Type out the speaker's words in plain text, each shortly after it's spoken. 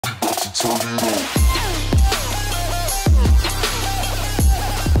to turn it up.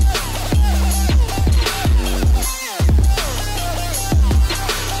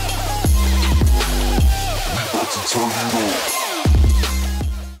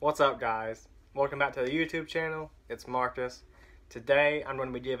 What's up, guys? Welcome back to the YouTube channel. It's Marcus. Today I'm going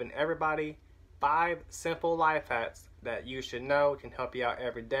to be giving everybody 5 simple life hacks that you should know can help you out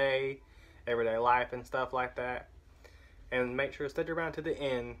everyday life and stuff like that. And make sure to stick around to the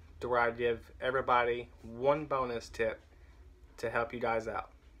end to where I give everybody one bonus tip to help you guys out.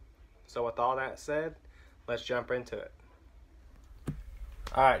 So with all that said, let's jump into it.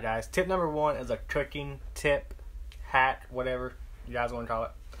 Alright guys, tip number 1 is a cooking tip, hack, whatever you guys want to call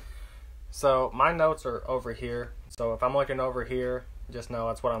it. So my notes are over here, so if I'm looking over here, just know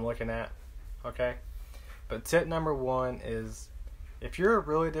that's what I'm looking at, okay? But tip number 1 is, if you're a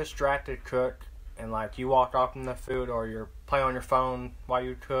really distracted cook and like you walk off from the food or you're playing on your phone while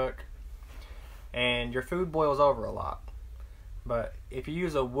you cook and your food boils over a lot, but if you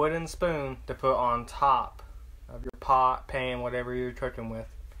use a wooden spoon to put on top of your pot, pan, whatever you're cooking with,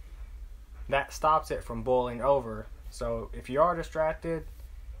 that stops it from boiling over. So if you are distracted,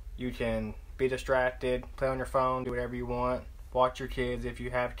 you can be distracted, play on your phone, do whatever you want, watch your kids if you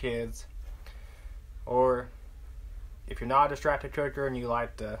have kids, or if you're not a distracted cooker and you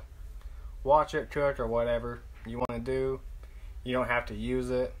like to watch it cook or whatever you want to do, you don't have to use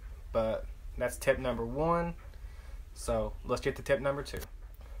it. But that's tip number 1. So let's get to tip number 2.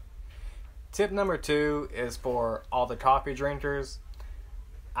 Tip number 2 is for all the coffee drinkers.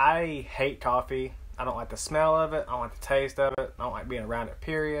 I hate coffee. I don't like the smell of it. I don't like the taste of it. I don't like being around it,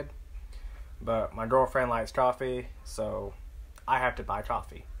 period. But my girlfriend likes coffee, so I have to buy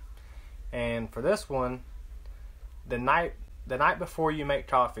coffee. And for this one, the night before you make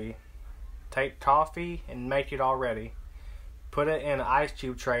coffee, take coffee and make it all ready. Put it in an ice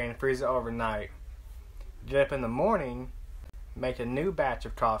cube tray and freeze it overnight. Get up in the morning, make a new batch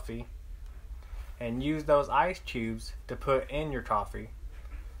of coffee, and use those ice cubes to put in your coffee.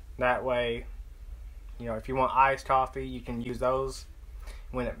 That way, you know, if you want iced coffee, you can use those.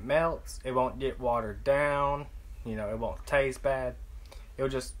 When it melts, it won't get watered down. You know, it won't taste bad. It'll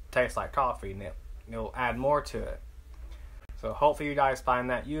just taste like coffee, and it'll add more to it. So hopefully you guys find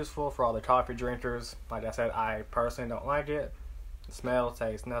that useful for all the coffee drinkers. Like I said, I personally don't like it. The smell,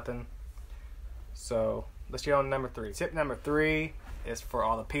 taste, nothing. So let's get on to number 3. Tip number 3 is for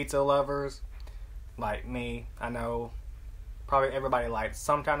all the pizza lovers like me. I know probably everybody likes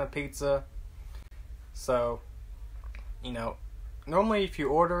some kind of pizza. So, you know, normally if you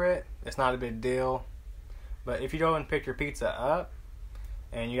order it, it's not a big deal. But if you go and pick your pizza up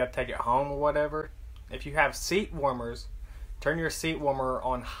and you have to take it home or whatever, if you have seat warmers, turn your seat warmer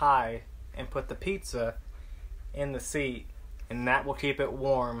on high and put the pizza in the seat, and that will keep it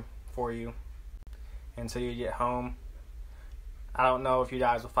warm for you until you get home. I don't know if you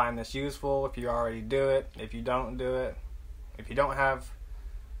guys will find this useful, if you already do it, if you don't do it. If you don't have,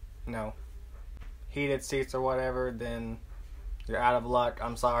 you know, heated seats or whatever, then you're out of luck.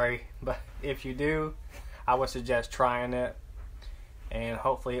 I'm sorry. But if you do, I would suggest trying it, and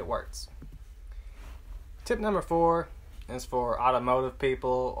hopefully it works. Tip number 4 is for automotive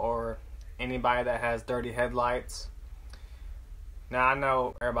people or anybody that has dirty headlights. Now I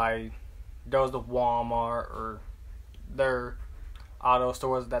know everybody goes to Walmart or their auto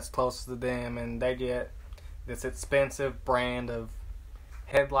stores that's closest to them, and they get this expensive brand of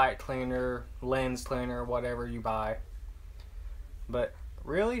headlight cleaner, lens cleaner, whatever you buy. But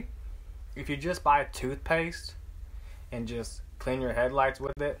really, if you just buy toothpaste and just clean your headlights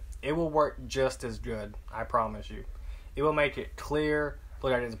with it, it will work just as good, I promise you. It will make it clear,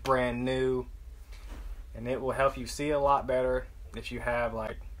 look like it's brand new, and it will help you see a lot better if you have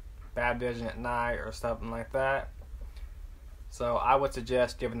like bad vision at night or something like that. So I would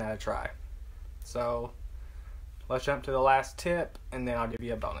suggest giving that a try. So let's jump to the last tip, and then I'll give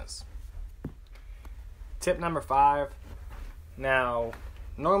you a bonus. Tip number 5. Now,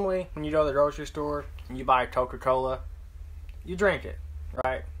 normally when you go to the grocery store and you buy Coca-Cola, you drink it,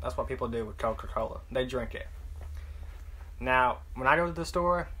 right? That's what people do with Coca-Cola. They drink it. Now, when I go to the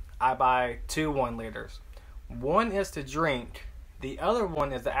store, I buy 2 1-liters. One is to drink. The other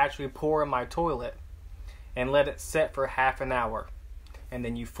one is to actually pour in my toilet and let it sit for half an hour, and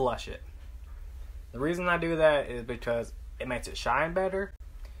then you flush it. The reason I do that is because it makes it shine better,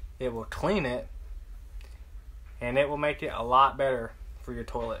 it will clean it, and it will make it a lot better for your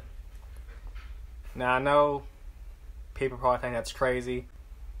toilet. Now I know people probably think that's crazy,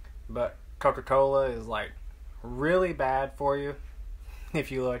 but Coca-Cola is like really bad for you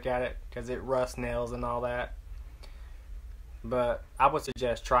if you look at it, because it rusts nails and all that. but I would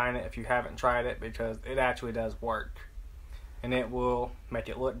suggest trying it if you haven't tried it, because it actually does work. And it will make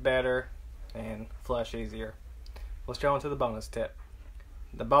it look better and flush easier. Let's go into the bonus tip.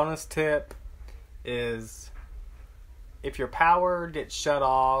 The bonus tip is, if your power gets shut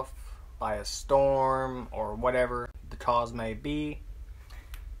off by a storm or whatever the cause may be,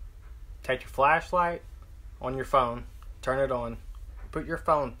 take your flashlight on your phone, turn it on, put your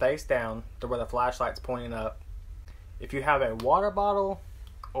phone face down to where the flashlight's pointing up. If you have a water bottle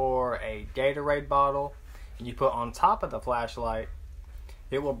or a Gatorade bottle and you put on top of the flashlight,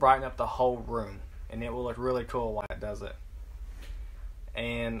 it will brighten up the whole room and it will look really cool while it does it.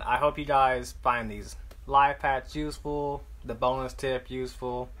 And I hope you guys find these life hacks useful, the bonus tip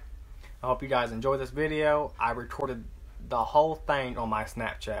useful. I hope you guys enjoy this video. I recorded the whole thing on my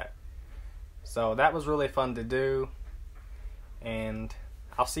Snapchat, so that was really fun to do, and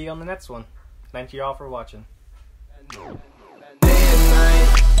I'll see you on the next one. Thank you all for watching.